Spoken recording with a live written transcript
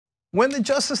When the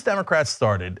Justice Democrats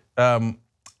started, I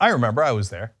remember I was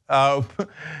there.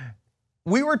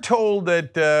 We were told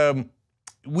that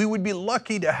we would be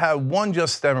lucky to have one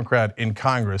Justice Democrat in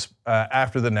Congress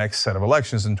after the next set of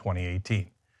elections in 2018.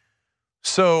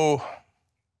 So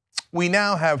we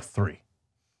now have 3.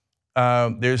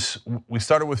 We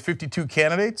started with 52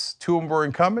 candidates, 2 of them were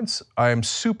incumbents. I am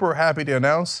super happy to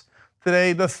announce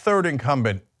today the 3rd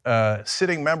incumbent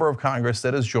sitting member of Congress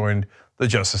that has joined the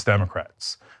Justice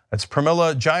Democrats. That's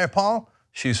Pramila Jayapal.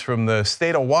 She's from the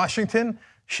state of Washington.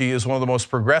 She is one of the most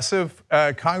progressive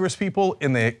congresspeople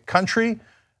in the country.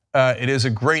 It is a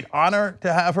great honor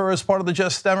to have her as part of the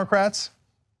Justice Democrats.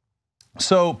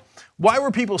 So why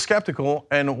were people skeptical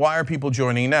and why are people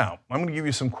joining now? I'm going to give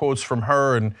you some quotes from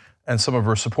her and some of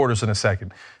her supporters in a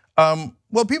second.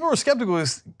 Well, people were skeptical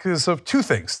because of 2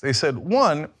 things. They said,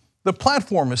 one, the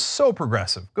platform is so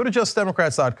progressive. Go to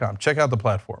justdemocrats.com, check out the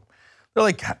platform. They're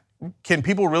like, can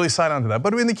people really sign on to that?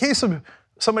 But in the case of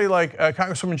somebody like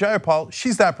Congresswoman Jayapal,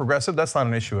 she's that progressive, that's not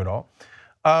an issue at all.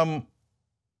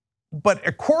 But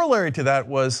a corollary to that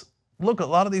was, look, a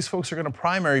lot of these folks are going to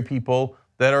primary people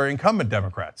that are incumbent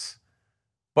Democrats.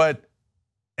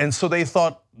 And so they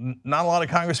thought not a lot of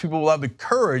Congress people will have the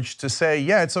courage to say,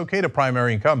 yeah, it's okay to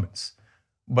primary incumbents.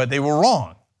 But they were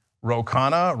wrong. Ro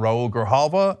Khanna, Raul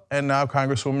Grijalva, and now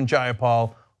Congresswoman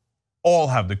Jayapal all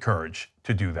have the courage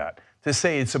to do that. To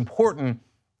say it's important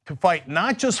to fight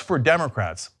not just for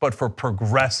Democrats, but for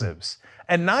progressives.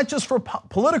 And not just for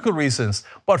political reasons,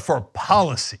 but for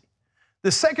policy.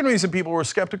 The second reason people were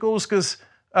skeptical was because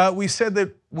we said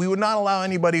that we would not allow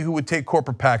anybody who would take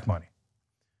corporate PAC money.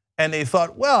 And they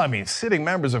thought, well, I mean, sitting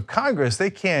members of Congress, they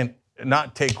can't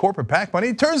not take corporate PAC money.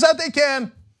 It turns out they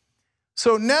can.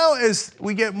 So now as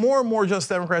we get more and more Justice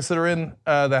Democrats that are in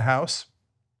the House,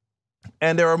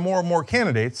 and there are more and more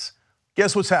candidates,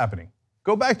 guess what's happening?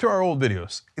 Go back to our old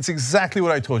videos. It's exactly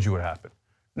what I told you would happen.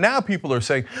 Now people are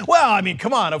saying, well, I mean,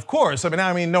 come on, of course.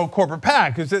 I mean, no corporate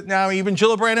PAC. Is it now even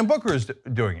Gillibrand and Booker is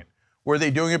doing it? Were they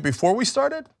doing it before we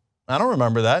started? I don't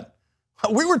remember that.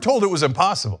 We were told it was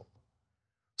impossible.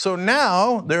 So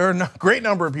now there are a great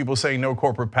number of people saying no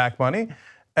corporate PAC money,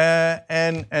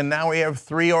 and now we have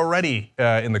 3 already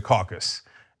in the caucus,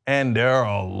 and there are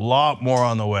a lot more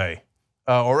on the way.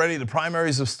 Already the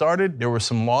primaries have started. There were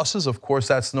some losses, of course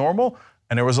that's normal,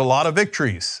 and there was a lot of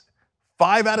victories.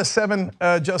 5 out of 7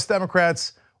 Justice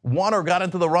Democrats won or got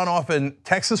into the runoff in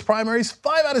Texas primaries.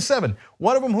 5 out of 7.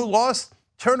 One of them who lost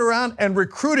turned around and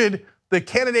recruited the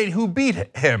candidate who beat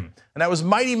him. And that was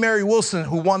Mighty Mary Wilson,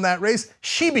 who won that race.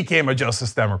 She became a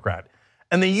Justice Democrat.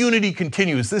 And the unity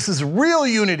continues. This is real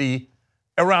unity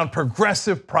around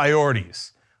progressive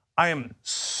priorities. I am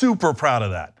super proud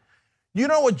of that. You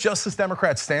know what Justice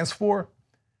Democrat stands for?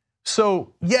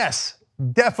 So yes,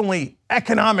 definitely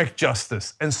economic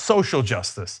justice and social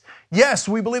justice. Yes,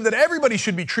 we believe that everybody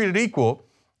should be treated equal,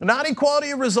 not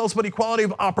equality of results, but equality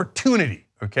of opportunity,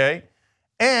 okay?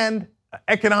 And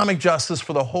economic justice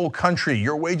for the whole country.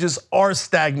 Your wages are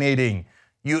stagnating.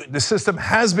 The system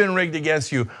has been rigged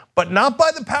against you, but not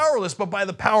by the powerless, but by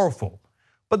the powerful.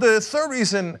 But the third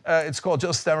reason it's called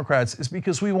Justice Democrats is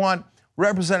because we want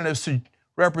representatives to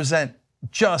represent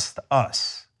just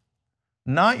us.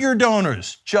 Not your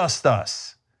donors, just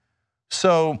us.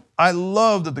 So I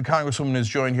love that the Congresswoman has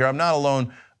joined here. I'm not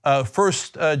alone.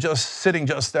 First sitting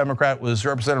Justice Democrat was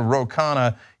Representative Ro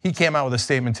Khanna. He came out with a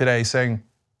statement today saying,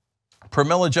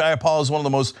 Pramila Jayapal is one of the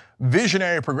most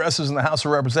visionary progressives in the House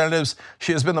of Representatives.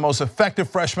 She has been the most effective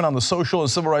freshman on the social and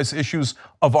civil rights issues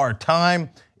of our time.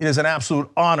 It is an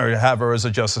absolute honor to have her as a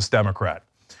Justice Democrat.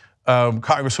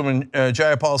 Congresswoman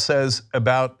Jayapal says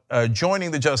about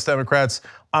joining the Justice Democrats,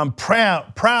 I'm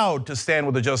proud to stand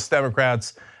with the Justice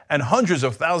Democrats and hundreds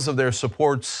of thousands of their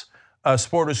supporters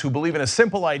who believe in a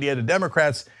simple idea that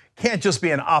Democrats can't just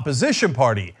be an opposition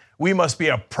party. We must be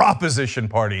a proposition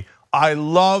party. I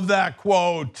love that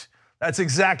quote. That's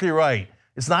exactly right.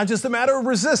 It's not just a matter of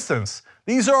resistance.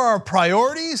 These are our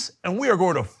priorities and we are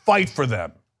going to fight for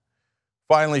them.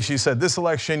 Finally, she said, this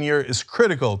election year is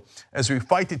critical as we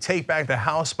fight to take back the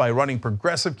House by running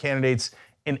progressive candidates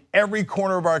in every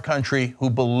corner of our country who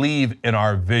believe in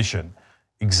our vision.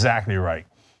 Exactly right.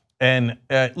 And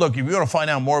look, if you want to find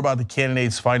out more about the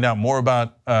candidates, find out more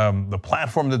about the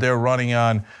platform that they're running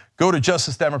on, go to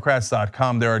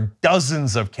justicedemocrats.com. There are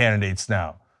dozens of candidates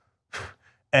now.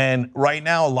 And right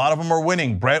now, a lot of them are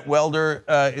winning. Brett Welder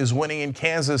is winning in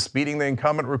Kansas, beating the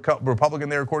incumbent Republican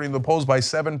there, according to the polls, by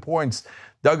 7 points.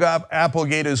 Doug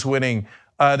Applegate is winning.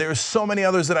 There's so many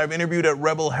others that I've interviewed at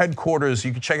Rebel headquarters.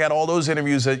 You can check out all those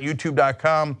interviews at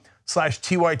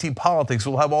youtube.com/TYT Politics.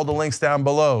 We'll have all the links down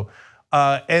below.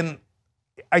 And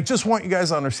I just want you guys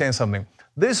to understand something.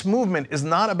 This movement is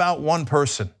not about one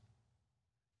person.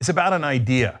 It's about an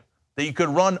idea that you could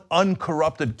run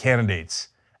uncorrupted candidates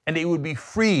and they would be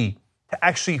free to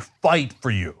actually fight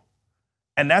for you.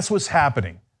 And that's what's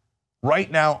happening right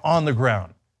now on the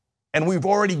ground. And we've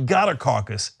already got a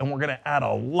caucus and we're gonna add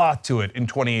a lot to it in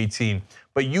 2018.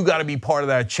 But you gotta be part of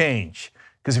that change.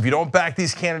 Because if you don't back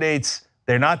these candidates,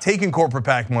 they're not taking corporate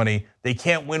PAC money. They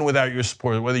can't win without your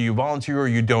support, whether you volunteer or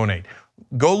you donate.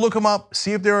 Go look them up,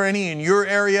 see if there are any in your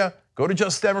area. Go to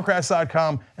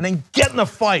justdemocrats.com and then get in the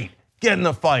fight. Get in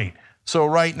the fight. So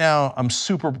right now, I'm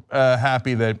super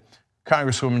happy that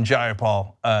Congresswoman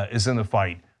Jayapal is in the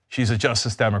fight. She's a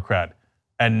Justice Democrat.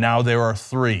 And now there are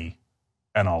 3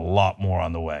 and a lot more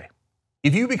on the way.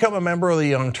 If you become a member of the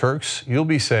Young Turks, you'll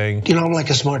be saying, you know, I'm like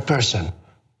a smart person.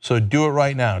 So do it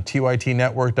right now,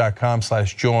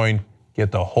 tytnetwork.com/join.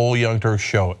 Get the whole Young Turks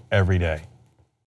show every day.